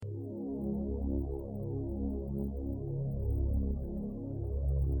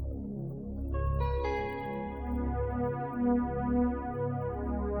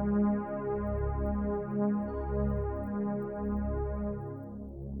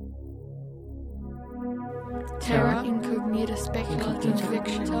Terra Incognita Speculative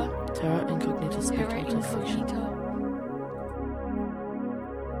Fiction. Terra Incognita Speculative Fiction.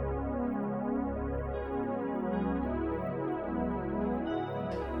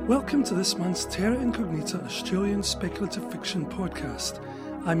 Welcome to this month's Terra Incognita Australian Speculative Fiction podcast.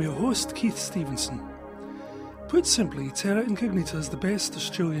 I'm your host, Keith Stevenson. Put simply, Terra Incognita is the best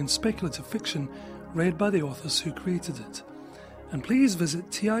Australian speculative fiction read by the authors who created it. And please visit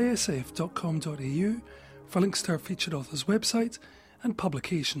tisf.com.au for links to our featured author's website and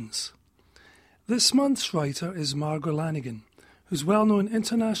publications. This month's writer is Margot Lanigan, who's well known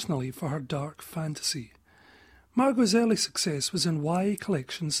internationally for her dark fantasy. Margot's early success was in YA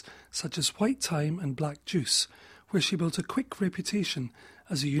collections such as White Time and Black Juice, where she built a quick reputation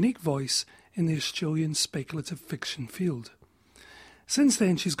as a unique voice in the Australian speculative fiction field. Since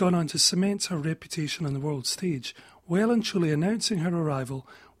then, she's gone on to cement her reputation on the world stage, well and truly announcing her arrival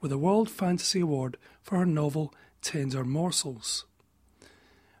with a World Fantasy Award for her novel Tender Morsels.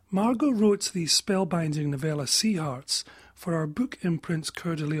 Margot wrote the spellbinding novella Sea Hearts for our book imprint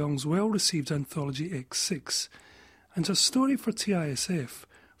Coeur de Lion's well-received anthology X6, and her story for TISF,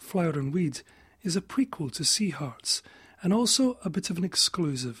 Flower and Weed, is a prequel to Sea Hearts, and also a bit of an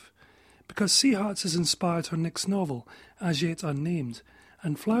exclusive, because Sea Hearts has inspired her next novel, as yet unnamed,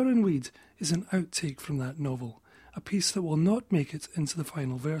 and Flower and Weed is an outtake from that novel, a piece that will not make it into the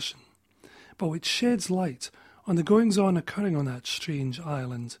final version, but which sheds light on the goings-on occurring on that strange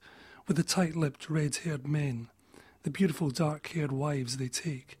island, with the tight-lipped red-haired men, the beautiful dark-haired wives they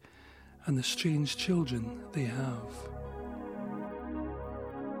take, and the strange children they have.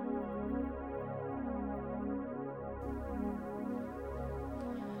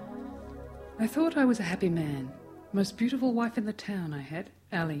 I thought I was a happy man. Most beautiful wife in the town I had.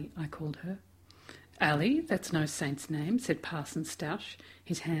 Allie, I called her. Allie, that's no saint's name, said Parson Stoush,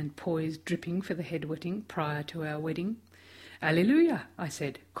 his hand poised dripping for the head-wetting prior to our wedding. Alleluia, I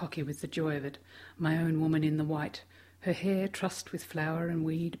said, cocky with the joy of it, my own woman in the white, her hair trussed with flower and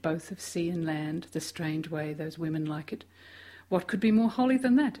weed, both of sea and land, the strange way those women like it. What could be more holy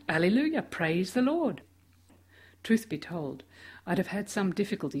than that? Alleluia, praise the Lord. Truth be told, I'd have had some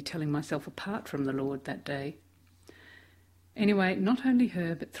difficulty telling myself apart from the Lord that day. Anyway, not only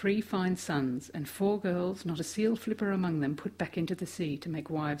her, but 3 fine sons, and 4 girls, not a seal flipper among them, put back into the sea to make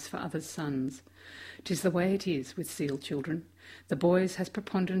wives for others' sons. 'Tis the way it is with seal children. The boys has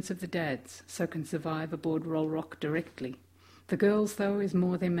preponderance of the dads, so can survive aboard Roll Rock directly. The girls, though, is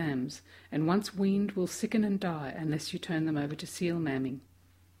more their mams, and once weaned will sicken and die unless you turn them over to seal mamming.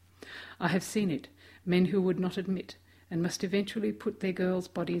 I have seen it, men who would not admit, and must eventually put their girls'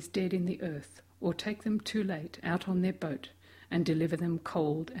 bodies dead in the earth, or take them too late out on their boat, and deliver them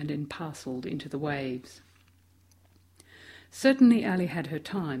cold and enparcelled into the waves. Certainly Allie had her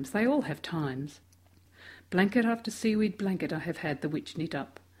times. They all have times. Blanket after seaweed blanket I have had the witch knit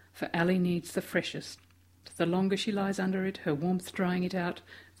up, for Allie needs the freshest. The longer she lies under it, her warmth drying it out,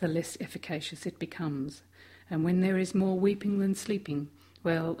 the less efficacious it becomes. And when there is more weeping than sleeping,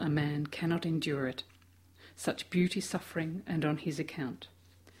 well, a man cannot endure it. Such beauty suffering, and on his account.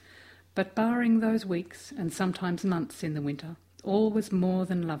 But barring those weeks, and sometimes months in the winter, all was more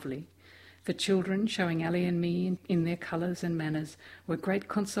than lovely. The children, showing Allie and me in their colours and manners, were great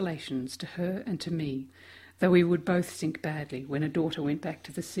consolations to her and to me, though we would both sink badly when a daughter went back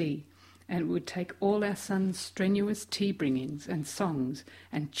to the sea, and it would take all our sons' strenuous tea-bringings and songs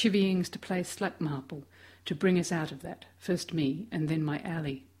and chivyings to play slap marple to bring us out of that, first me and then my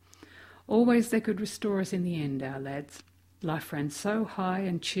Allie. Always they could restore us in the end, our lads. Life ran so high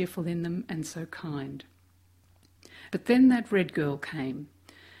and cheerful in them, and so kind. But then that red girl came.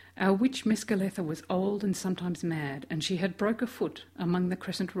 Our witch Mescaletha was old and sometimes mad, and she had broke a foot among the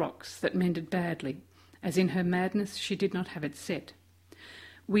crescent rocks that mended badly, as in her madness she did not have it set.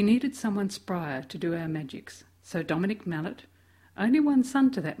 We needed someone sprier to do our magics, so Dominic Mallet, only 1 son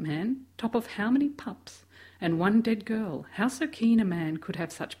to that man, top of how many pups, and 1 dead girl. How so keen a man could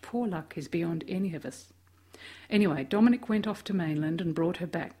have such poor luck is beyond any of us. Anyway, Dominic went off to mainland and brought her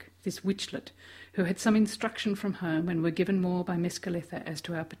back, this witchlet, who had some instruction from home and were given more by Mescaletha as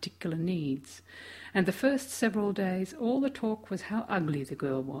to our particular needs. And the first several days all the talk was how ugly the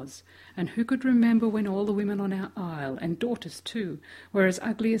girl was, and who could remember when all the women on our isle, and daughters too, were as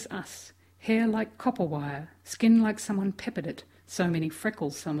ugly as us, hair like copper wire, skin like someone peppered it, so many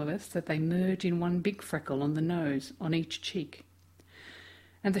freckles some of us that they merge in 1 big freckle on the nose, on each cheek.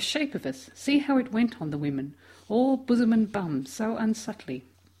 And the shape of us, see how it went on the women, all bosom and bum, so unsubtly.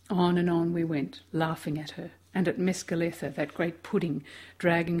 On and on we went, laughing at her, and at Mescaletha, that great pudding,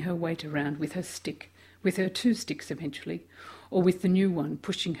 dragging her weight around with her stick, with her 2 sticks eventually, or with the new one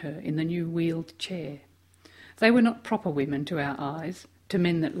pushing her in the new wheeled chair. They were not proper women to our eyes, to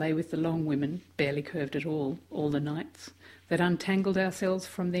men that lay with the long women, barely curved at all the nights, that untangled ourselves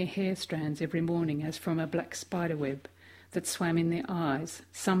from their hair strands every morning as from a black spider web, that swam in their eyes,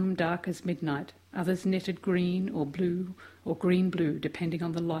 some dark as midnight, others netted green or blue or green-blue, depending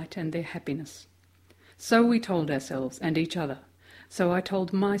on the light and their happiness. So we told ourselves and each other. So I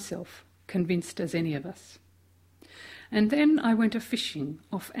told myself, convinced as any of us. And then I went a-fishing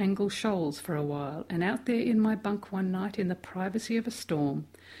off Angle Shoals for a while, and out there in my bunk one night in the privacy of a storm,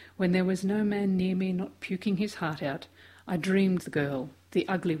 when there was no man near me not puking his heart out, I dreamed the girl, the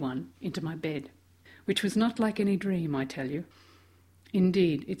ugly one, into my bed, which was not like any dream, I tell you.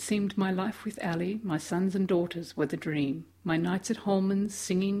 Indeed, it seemed my life with Ally, my sons and daughters, were the dream, my nights at Holman's,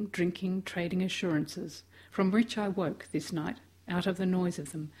 singing, drinking, trading assurances, from which I woke this night, out of the noise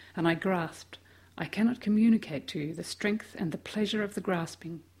of them, and I grasped, I cannot communicate to you the strength and the pleasure of the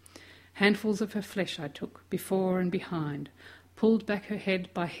grasping. Handfuls of her flesh I took, before and behind, pulled back her head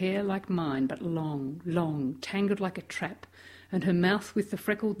by hair like mine, but long, long, tangled like a trap, and her mouth with the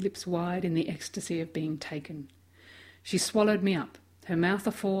freckled lips wide in the ecstasy of being taken. She swallowed me up, her mouth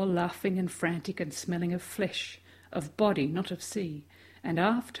afore, laughing and frantic and smelling of flesh, of body, not of sea, and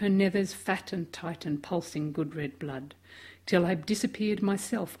aft her nethers fat and tight and pulsing good red blood, till I disappeared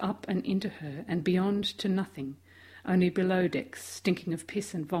myself up and into her, and beyond to nothing, only below decks, stinking of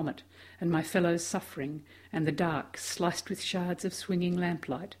piss and vomit, and my fellows suffering, and the dark, sliced with shards of swinging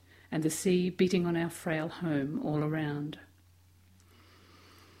lamplight, and the sea beating on our frail home all around.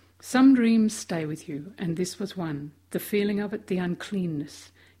 Some dreams stay with you, and this was one, the feeling of it, the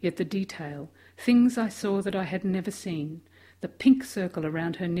uncleanness, yet the detail, things I saw that I had never seen, the pink circle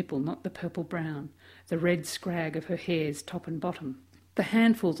around her nipple, not the purple-brown, the red scrag of her hairs top and bottom, the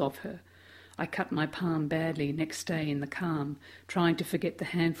handfuls of her. I cut my palm badly next day in the calm, trying to forget the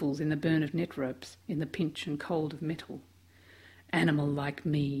handfuls in the burn of net ropes, in the pinch and cold of metal. Animal like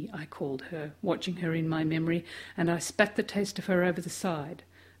me, I called her, watching her in my memory, and I spat the taste of her over the side,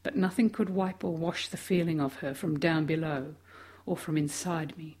 but nothing could wipe or wash the feeling of her from down below, or from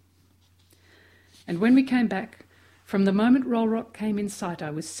inside me. And when we came back, from the moment Roll Rock came in sight, I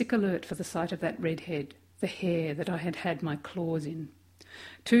was sick alert for the sight of that red head, the hair that I had had my claws in.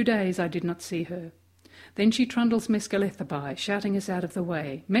 2 days I did not see her. Then she trundles Mescaletha by, shouting us out of the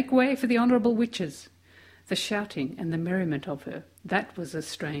way, "Make way for the honourable witches!" The shouting and the merriment of her, that was as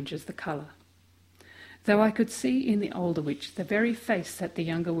strange as the colour. Though I could see in the older witch the very face that the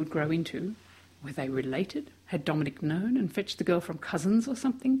younger would grow into. Were they related? Had Dominic known and fetched the girl from cousins or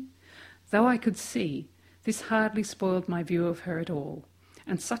something? Though I could see, this hardly spoiled my view of her at all,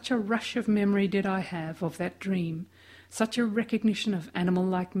 and such a rush of memory did I have of that dream, such a recognition of animal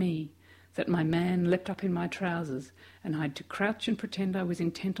like me, that my man leapt up in my trousers, and I had to crouch and pretend I was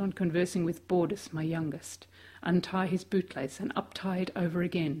intent on conversing with Bordis, my youngest, untie his bootlace and uptie it over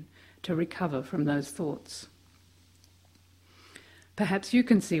again, to recover from those thoughts. Perhaps you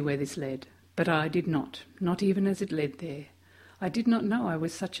can see where this led, but I did not even as it led there. I did not know I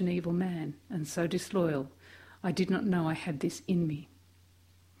was such an evil man, and so disloyal. I did not know I had this in me.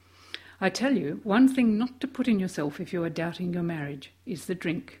 I tell you, one thing not to put in yourself if you are doubting your marriage is the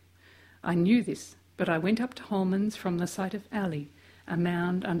drink. I knew this, but I went up to Holman's from the sight of Ally, a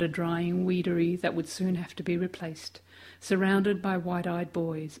mound under drying weedery that would soon have to be replaced, surrounded by white-eyed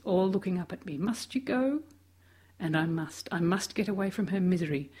boys, all looking up at me. "Must you go?" And I must get away from her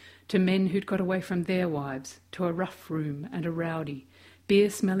misery, to men who'd got away from their wives, to a rough room and a rowdy,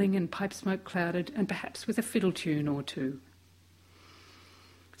 beer-smelling and pipe-smoke clouded, and perhaps with a fiddle tune or two.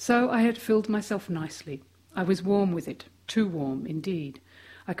 So I had filled myself nicely. I was warm with it, too warm, indeed.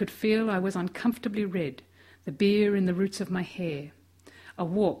 I could feel I was uncomfortably red, the beer in the roots of my hair. A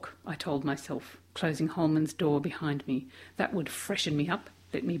walk, I told myself, closing Holman's door behind me. That would freshen me up,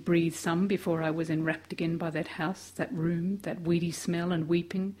 let me breathe some before I was enwrapped again by that house, that room, that weedy smell and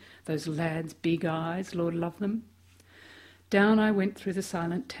weeping, those lads' big eyes, Lord love them. Down I went through the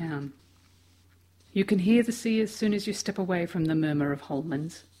silent town. You can hear the sea as soon as you step away from the murmur of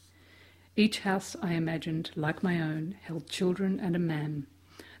Holman's. Each house, I imagined, like my own, held children and a mam.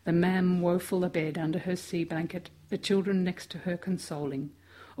 The mam woeful abed under her sea blanket, the children next to her consoling,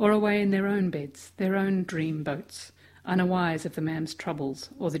 or away in their own beds, their own dream boats, unawise of the mam's troubles,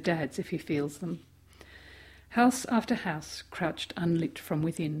 or the dad's if he feels them. House after house crouched unlit from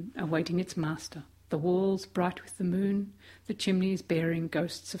within, awaiting its master, the walls bright with the moon, the chimneys bearing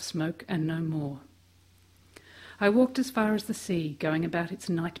ghosts of smoke and no more. I walked as far as the sea, going about its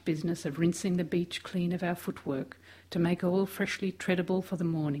night business of rinsing the beach clean of our footwork, to make all freshly treadable for the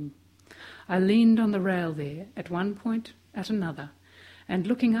morning. I leaned on the rail there, at one point, at another, and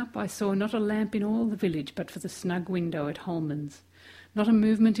looking up I saw not a lamp in all the village but for the snug window at Holman's, not a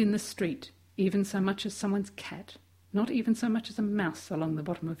movement in the street, even so much as someone's cat, not even so much as a mouse along the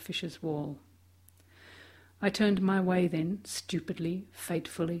bottom of Fisher's wall. I turned my way then, stupidly,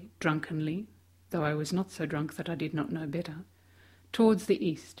 fatefully, drunkenly, though I was not so drunk that I did not know better, towards the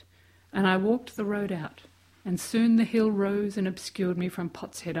east, and I walked the road out, and soon the hill rose and obscured me from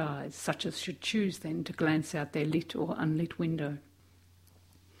Pot's Head eyes, such as should choose then to glance out their lit or unlit window.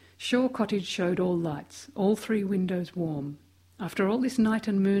 Shaw Cottage showed all lights, all 3 windows warm. After all this night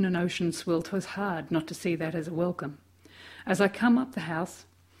and moon and ocean swill, 'twas hard not to see that as a welcome. As I come up the house,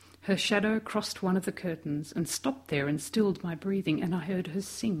 her shadow crossed one of the curtains and stopped there and stilled my breathing, and I heard her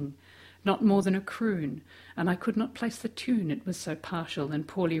sing, not more than a croon, and I could not place the tune, it was so partial and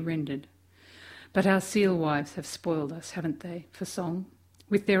poorly rendered. But our seal wives have spoiled us, haven't they, for song?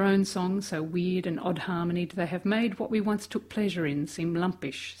 With their own song, so weird and odd-harmonied, they have made what we once took pleasure in seem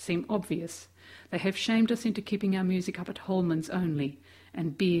lumpish, seem obvious. They have shamed us into keeping our music up at Holman's only,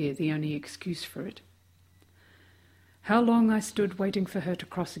 and beer the only excuse for it. How long I stood waiting for her to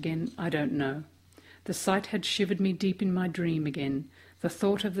cross again, I don't know. The sight had shivered me deep in my dream again, the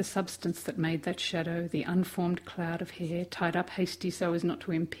thought of the substance that made that shadow, the unformed cloud of hair, tied up hasty so as not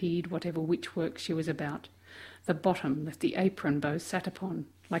to impede whatever witch work she was about, the bottom that the apron bow sat upon,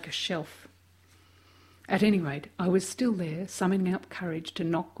 like a shelf. At any rate, I was still there, summoning up courage to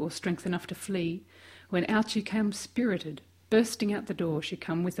knock or strength enough to flee, when out she came spirited. Bursting out the door, she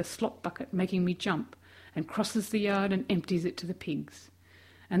come with a slop bucket, making me jump, and crosses the yard and empties it to the pigs.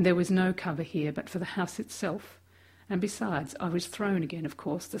 And there was no cover here but for the house itself. And besides, I was thrown again, of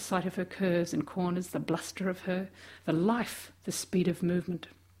course, the sight of her curves and corners, the bluster of her, the life, the speed of movement.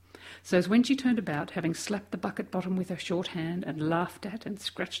 So as when she turned about, having slapped the bucket bottom with her short hand and laughed at and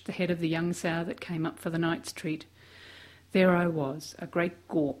scratched the head of the young sow that came up for the night's treat, there I was, a great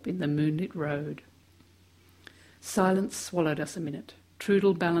gawp in the moonlit road. Silence swallowed us a minute.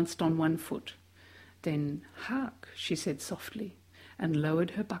 Trudel balanced on one foot. Then, "Hark," she said softly, and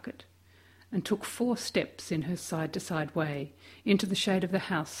lowered her bucket, and took 4 steps in her side-to-side way, into the shade of the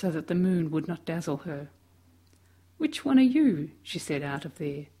house so that the moon would not dazzle her. "Which one are you?" she said out of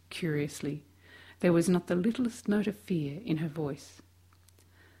there, curiously. There was not the littlest note of fear in her voice.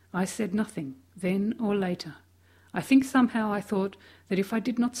 I said nothing, then or later. I think somehow I thought that if I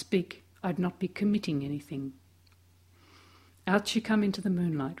did not speak, I'd not be committing anything. Out she come into the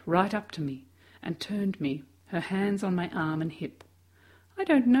moonlight, right up to me, and turned me, her hands on my arm and hip. "I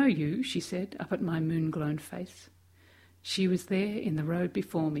don't know you," she said, up at my moon-glown face. She was there in the road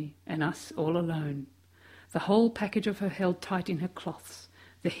before me, and us all alone. The whole package of her held tight in her cloths,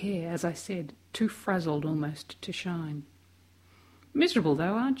 the hair, as I said, too frazzled almost to shine. "Miserable,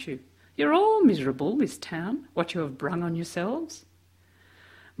 though, aren't you? You're all miserable, this town, what you have brung on yourselves."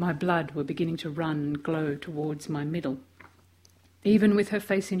 My blood were beginning to run and glow towards my middle. Even with her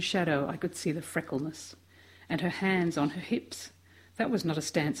face in shadow, I could see the freckleness, and her hands on her hips. That was not a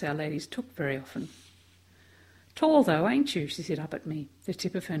stance our ladies took very often. "Tall, though, ain't you?" she said up at me, the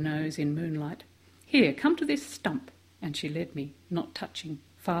tip of her nose in moonlight. "Here, come to this stump," and she led me, not touching,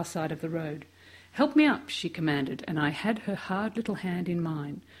 far side of the road. "Help me up," she commanded, and I had her hard little hand in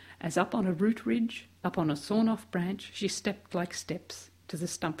mine, as up on a root ridge, up on a sawn-off branch, she stepped like steps to the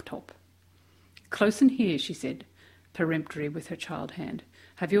stump top. "Close in here," she said, peremptory with her child hand.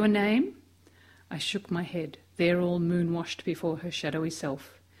 "Have you a name?" I shook my head, there all moon-washed before her shadowy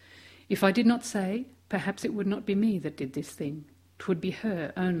self. If I did not say, perhaps it would not be me that did this thing. 'Twould be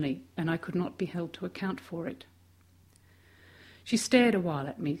her only, and I could not be held to account for it. She stared a while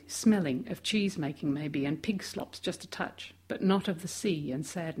at me, smelling, of cheese-making maybe, and pig slops just a touch, but not of the sea and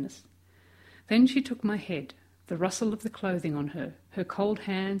sadness. Then she took my head, the rustle of the clothing on her, her cold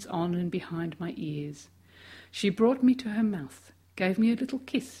hands on and behind my ears. She brought me to her mouth, gave me a little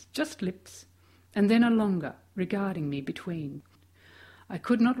kiss, just lips, and then a longer, regarding me between. I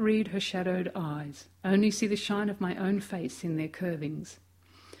could not read her shadowed eyes, only see the shine of my own face in their curvings.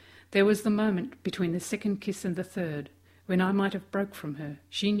 There was the moment between the second kiss and the third, when I might have broke from her,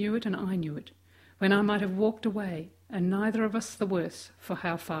 she knew it and I knew it, when I might have walked away, and neither of us the worse for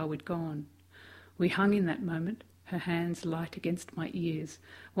how far we'd gone. We hung in that moment, her hands light against my ears,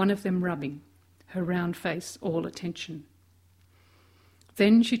 one of them rubbing, her round face all attention.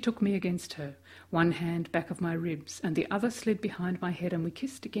 Then she took me against her, one hand back of my ribs, and the other slid behind my head, and we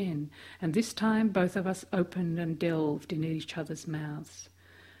kissed again, and this time both of us opened and delved in each other's mouths.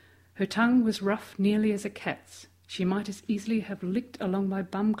 Her tongue was rough nearly as a cat's. She might as easily have licked along my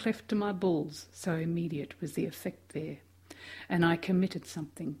bum cleft to my balls, so immediate was the effect there. And I committed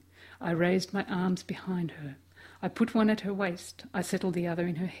something. I raised my arms behind her. I put one at her waist. I settled the other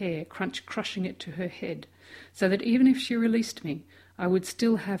in her hair, crushing it to her head, so that even if she released me, I would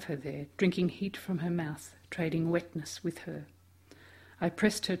still have her there, drinking heat from her mouth, trading wetness with her. I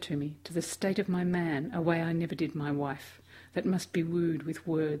pressed her to me, to the state of my man, a way I never did my wife, that must be wooed with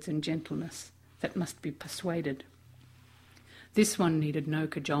words and gentleness, that must be persuaded. This one needed no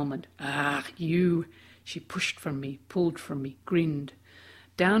cajolement. "Ah, you!" She pushed from me, pulled from me, grinned.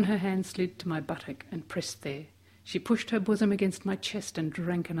 Down her hand slid to my buttock and pressed there. She pushed her bosom against my chest and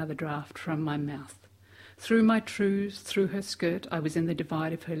drank another draught from my mouth. Through my trews, through her skirt, I was in the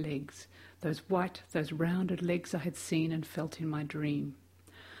divide of her legs, those white, those rounded legs I had seen and felt in my dream.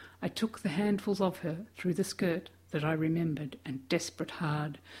 I took the handfuls of her through the skirt that I remembered, and desperate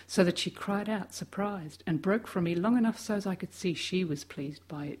hard, so that she cried out, surprised, and broke from me long enough so as I could see she was pleased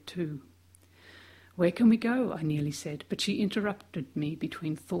by it too. "Where can we go?" I nearly said, but she interrupted me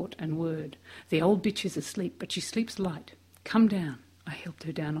between thought and word. "The old bitch is asleep, but she sleeps light. Come down." I helped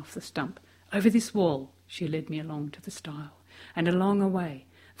her down off the stump. "Over this wall." She led me along to the stile, and along a way.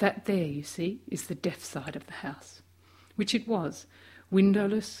 That there, you see, is the deaf side of the house. Which it was,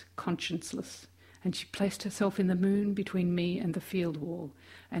 windowless, conscienceless, and she placed herself in the moon between me and the field wall,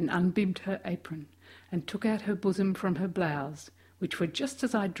 and unbibbed her apron, and took out her bosom from her blouse, which were just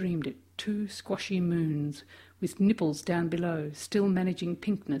as I dreamed it, 2 squashy moons, with nipples down below, still managing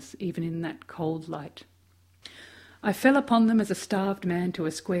pinkness even in that cold light. I fell upon them as a starved man to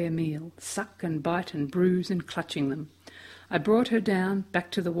a square meal, suck and bite and bruise and clutching them. I brought her down, back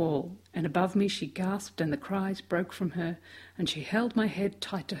to the wall, and above me she gasped and the cries broke from her, and she held my head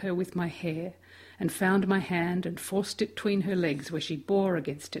tight to her with my hair, and found my hand and forced it between her legs, where she bore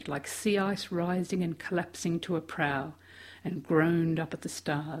against it like sea ice rising and collapsing to a prow, and groaned up at the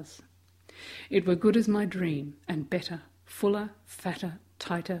stars. It were good as my dream, and better, fuller, fatter,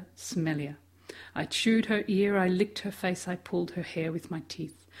 tighter, smellier. I chewed her ear, I licked her face, I pulled her hair with my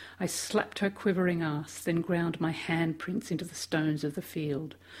teeth. I slapped her quivering ass, then ground my handprints into the stones of the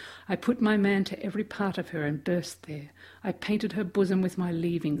field. I put my man to every part of her and burst there. I painted her bosom with my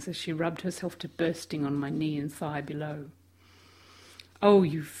leavings as she rubbed herself to bursting on my knee and thigh below. "Oh,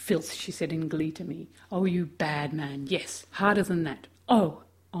 you filth," she said in glee to me. "Oh, you bad man, yes, harder than that. Oh!"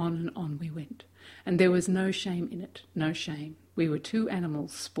 On and on we went, and there was no shame in it, no shame. We were 2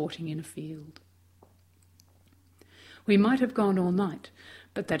 animals sporting in a field. We might have gone all night,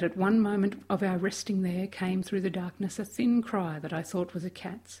 but that at one moment of our resting there came through the darkness a thin cry that I thought was a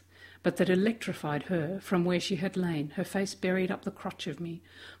cat's, but that electrified her from where she had lain, her face buried up the crotch of me,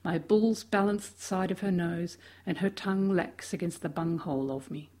 my bull's balanced side of her nose, and her tongue lax against the bunghole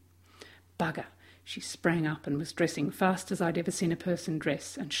of me. Bugger! She sprang up and was dressing fast as I'd ever seen a person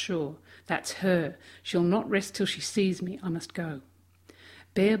dress, and sure, that's her. She'll not rest till she sees me. I must go.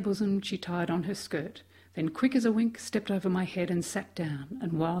 Bare-bosomed she tied on her skirt, then quick as a wink stepped over my head and sat down,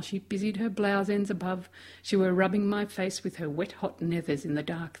 and while she busied her blouse ends above, she were rubbing my face with her wet-hot nethers in the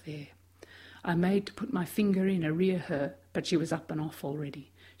dark there. I made to put my finger in a-rear her, but she was up and off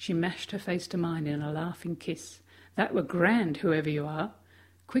already. She mashed her face to mine in a laughing kiss. "That were grand, whoever you are."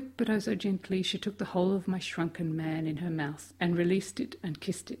 Quick but oh so gently she took the whole of my shrunken man in her mouth and released it and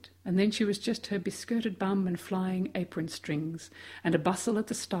kissed it, and then she was just her beskirted bum and flying apron strings, and a bustle at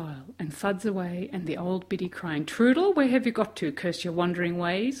the stile, and thuds away, and the old biddy crying, "Trudel, where have you got to, curse your wandering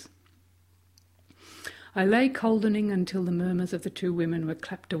ways?" I lay coldening until the murmurs of the 2 women were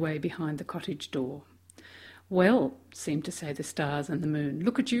clapped away behind the cottage door. "Well," seemed to say the stars and the moon,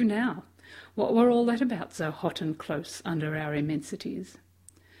 "look at you now. What were all that about so hot and close under our immensities?"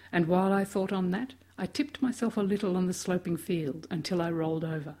 And while I thought on that, I tipped myself a little on the sloping field until I rolled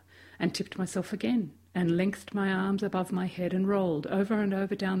over, and tipped myself again, and lengthened my arms above my head and rolled over and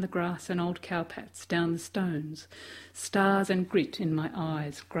over down the grass and old cowpats, down the stones, stars and grit in my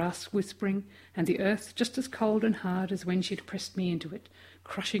eyes, grass whispering, and the earth just as cold and hard as when she'd pressed me into it,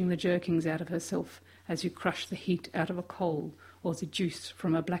 crushing the jerkings out of herself as you crush the heat out of a coal or the juice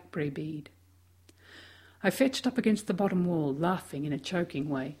from a blackberry bead. I fetched up against the bottom wall, laughing in a choking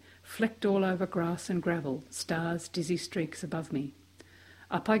way, flecked all over grass and gravel, stars dizzy streaks above me.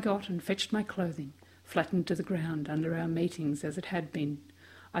 Up I got and fetched my clothing, flattened to the ground under our meetings as it had been.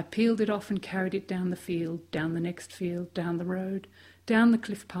 I peeled it off and carried it down the field, down the next field, down the road, down the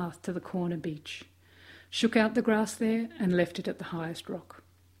cliff path to the corner beach. Shook out the grass there and left it at the highest rock.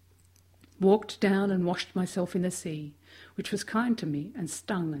 Walked down and washed myself in the sea, which was kind to me and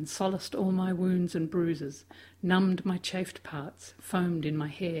stung and solaced all my wounds and bruises, numbed my chafed parts, foamed in my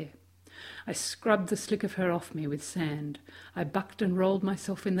hair. I scrubbed the slick of her off me with sand. I bucked and rolled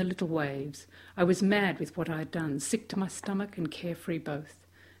myself in the little waves. I was mad with what I had done, sick to my stomach and carefree both.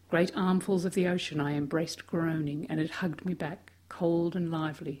 Great armfuls of the ocean I embraced groaning, and it hugged me back, cold and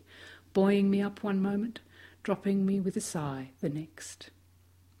lively, buoying me up one moment, dropping me with a sigh the next.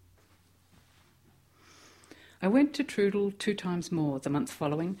 I went to Trudel 2 times more the month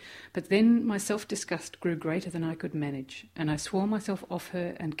following, but then my self-disgust grew greater than I could manage, and I swore myself off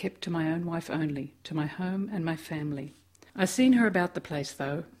her and kept to my own wife only, to my home and my family. I seen her about the place,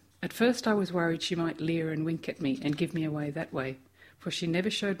 though. At first I was worried she might leer and wink at me and give me away that way, for she never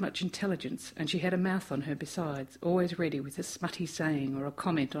showed much intelligence, and she had a mouth on her besides, always ready with a smutty saying or a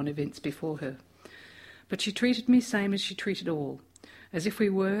comment on events before her. But she treated me same as she treated all, as if we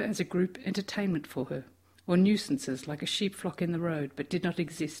were, as a group, entertainment for her, or nuisances like a sheep flock in the road, but did not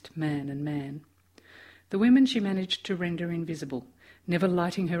exist, man and man. The women she managed to render invisible, never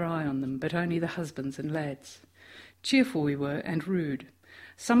lighting her eye on them, but only the husbands and lads. Cheerful we were, and rude.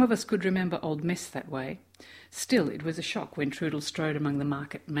 Some of us could remember old Mess that way. Still, it was a shock when Trudel strode among the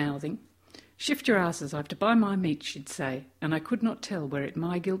market, mouthing, "Shift your asses, I've to buy my meat," she'd say, and I could not tell were it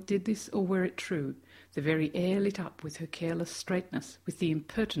my guilt did this, or were it true. The very air lit up with her careless straightness, with the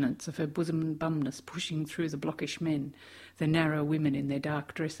impertinence of her bosom and bumness pushing through the blockish men, the narrow women in their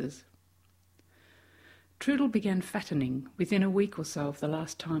dark dresses. Trudel began fattening within a week or so of the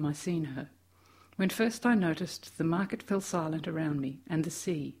last time I seen her. When first I noticed, the market fell silent around me, and the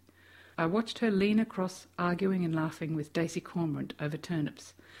sea. I watched her lean across, arguing and laughing with Daisy Cormorant over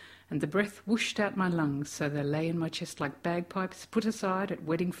turnips, and the breath whooshed out my lungs so they lay in my chest like bagpipes put aside at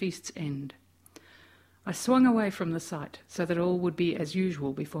wedding feast's end. I swung away from the sight, so that all would be as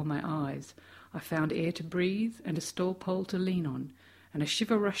usual before my eyes. I found air to breathe and a stall pole to lean on, and a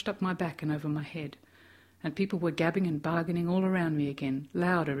shiver rushed up my back and over my head, and people were gabbing and bargaining all around me again,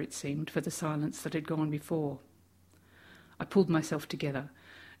 louder, it seemed, for the silence that had gone before. I pulled myself together.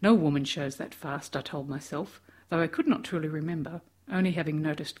 No woman shows that fast, I told myself, though I could not truly remember, only having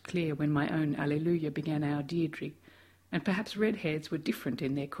noticed clear when my own Alleluia began our Deirdre, and perhaps redheads were different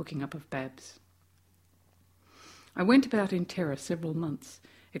in their cooking up of Babs. I went about in terror several months,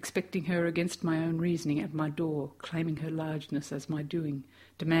 expecting her against my own reasoning at my door, claiming her largeness as my doing,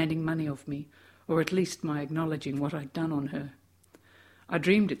 demanding money of me, or at least my acknowledging what I'd done on her. I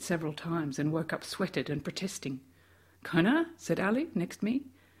dreamed it several times and woke up sweated and protesting. "Connor?" said Ali next me.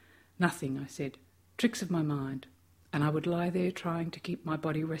 "Nothing," I said. "Tricks of my mind." And I would lie there trying to keep my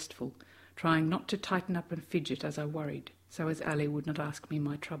body restful, trying not to tighten up and fidget as I worried, so as Ali would not ask me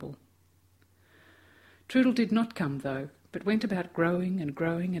my trouble. Trudel did not come, though, but went about growing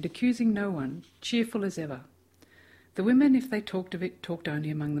and accusing no one, cheerful as ever. The women, if they talked of it, talked only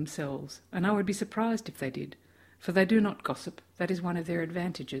among themselves, and I would be surprised if they did, for they do not gossip. That is one of their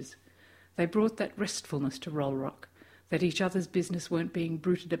advantages. They brought that restfulness to Roll Rock, that each other's business weren't being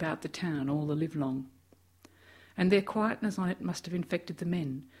bruited about the town all the livelong. And their quietness on it must have infected the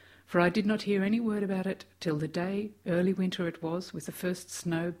men, for I did not hear any word about it till the day, early winter it was, with the first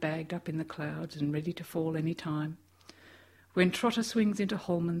snow bagged up in the clouds and ready to fall any time, when Trotter swings into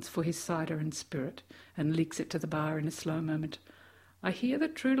Holman's for his cider and spirit, and leaks it to the bar in a slow moment. "I hear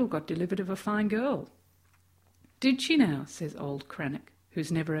that Trudel got delivered of a fine girl." "Did she now?" says old Crannock,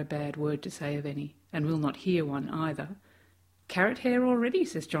 who's never a bad word to say of any, and will not hear one either. "Carrot hair already,"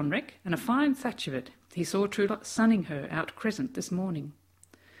 says John Reck, "and a fine thatch of it. He saw Trudel sunning her out Crescent this morning."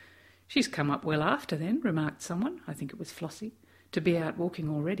 "She's come up well after then," remarked someone, I think it was Flossie, "to be out walking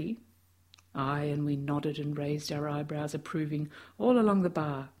already." Aye, and we nodded and raised our eyebrows approving all along the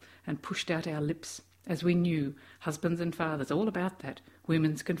bar, and pushed out our lips, as we knew, husbands and fathers, all about that,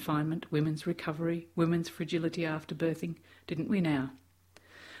 women's confinement, women's recovery, women's fragility after birthing, didn't we now?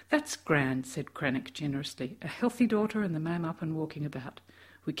 "That's grand," said Crannock generously, "a healthy daughter and the mam up and walking about.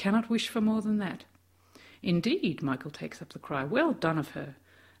 We cannot wish for more than that." "Indeed," Michael takes up the cry, "well done of her."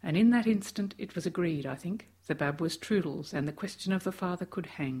 And in that instant it was agreed, I think, the bab was Trudel's, and the question of the father could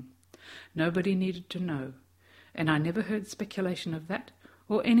hang. Nobody needed to know, and I never heard speculation of that,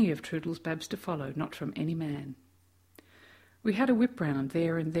 or any of Trudel's babs to follow, not from any man. We had a whip round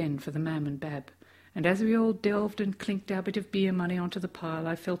there and then for the mam and bab, and as we all delved and clinked our bit of beer money onto the pile,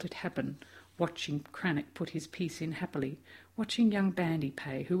 I felt it happen, watching Crannock put his piece in happily, watching young Bandy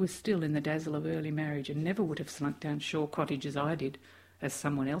pay, who was still in the dazzle of early marriage and never would have slunk down Shaw Cottage as I did, as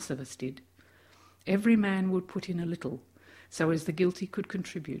someone else of us did. Every man would put in a little, so as the guilty could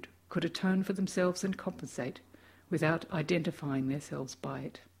contribute, could atone for themselves and compensate, without identifying themselves by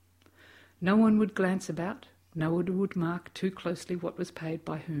it. No one would glance about, no one would mark too closely what was paid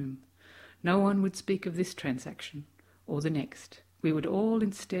by whom. No one would speak of this transaction, or the next. We would all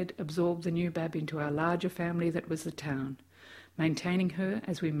instead absorb the new bab into our larger family that was the town, maintaining her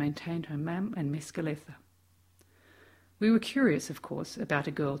as we maintained her mam and Mescaletha. We were curious, of course, about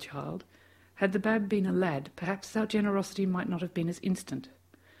a girl child. Had the Bab been a lad, perhaps our generosity might not have been as instant.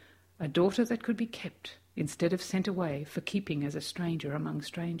 A daughter that could be kept, instead of sent away for keeping as a stranger among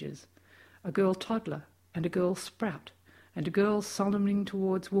strangers. A girl toddler, and a girl sprout, and a girl solemning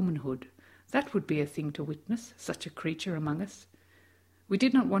towards womanhood. That would be a thing to witness, such a creature among us. We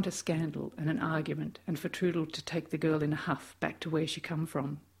did not want a scandal and an argument, and for Trudel to take the girl in a huff back to where she come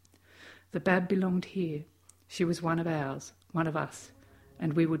from. The Bab belonged here. She was one of ours, one of us,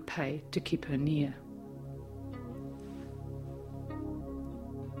 and we would pay to keep her near.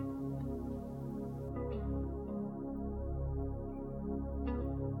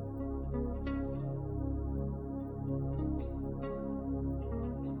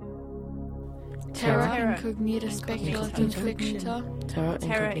 Terra incognita speculative fiction.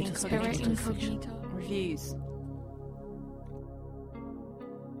 Terra incognita speculative Terra fiction. incognita. Reviews.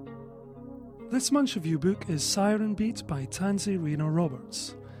 This month's review book is Siren Beat by Tansy Rayner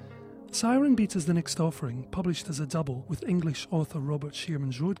Roberts. Siren Beat is the next offering, published as a double with English author Robert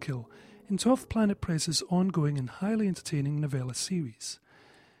Shearman's Roadkill, in 12th Planet Press's ongoing and highly entertaining novella series.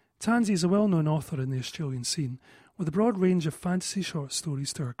 Tansy is a well-known author in the Australian scene, with a broad range of fantasy short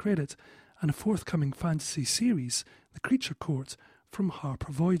stories to her credit, and a forthcoming fantasy series, The Creature Court, from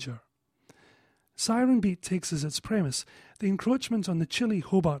Harper Voyager. Siren Beat takes as its premise the encroachment on the chilly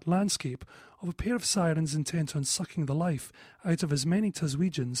Hobart landscape of a pair of sirens intent on sucking the life out of as many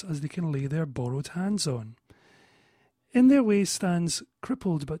Taswegians as they can lay their borrowed hands on. In their way stands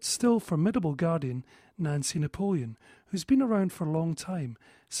crippled but still formidable guardian Nancy Napoleon, who's been around for a long time,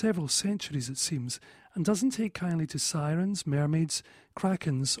 several centuries it seems, and doesn't take kindly to sirens, mermaids,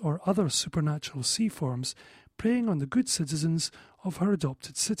 krakens or other supernatural sea forms preying on the good citizens of her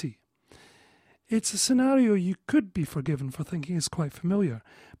adopted city. It's a scenario you could be forgiven for thinking is quite familiar,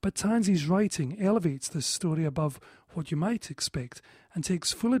 but Tansy's writing elevates this story above what you might expect and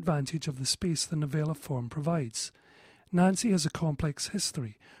takes full advantage of the space the novella form provides. Nancy has a complex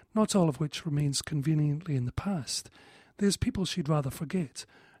history, not all of which remains conveniently in the past. There's people she'd rather forget,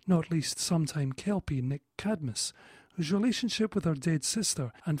 not least sometime Kelpie Nick Cadmus, whose relationship with her dead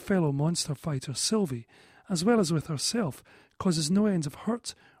sister and fellow monster fighter Sylvie, as well as with herself, causes no end of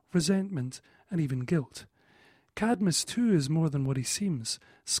hurt, resentment, and even guilt. Cadmus too is more than what he seems,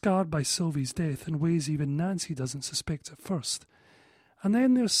 scarred by Sylvie's death in ways even Nancy doesn't suspect at first. And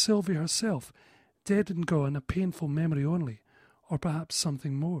then there's Sylvie herself, dead and gone, a painful memory only, or perhaps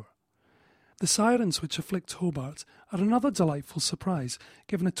something more. The sirens which afflict Hobart are another delightful surprise,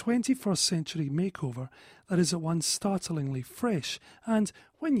 given a 21st century makeover that is at once startlingly fresh and,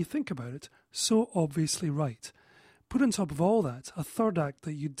 when you think about it, so obviously right. Put on top of all that, a third act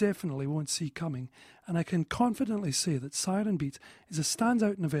that you definitely won't see coming, and I can confidently say that Siren Beat is a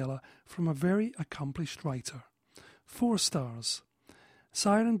standout novella from a very accomplished writer. 4 stars.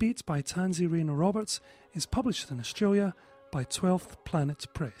 Siren Beat by Tansy Rayner Roberts is published in Australia by 12th Planet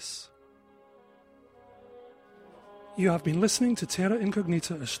Press. You have been listening to Terra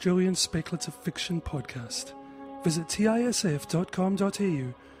Incognita Australian Speculative Fiction Podcast. Visit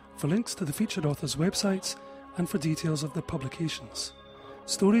tisf.com.au for links to the featured authors' websites and for details of their publications.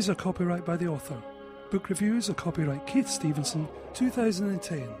 Stories are copyright by the author. Book reviews are copyright Keith Stevenson,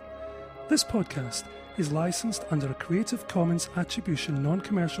 2010. This podcast is licensed under a Creative Commons Attribution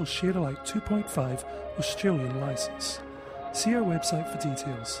Non-Commercial Share-alike 2.5 Australian licence. See our website for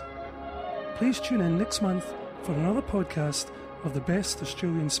details. Please tune in next month for another podcast of the best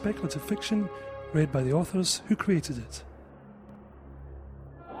Australian speculative fiction read by the authors who created it.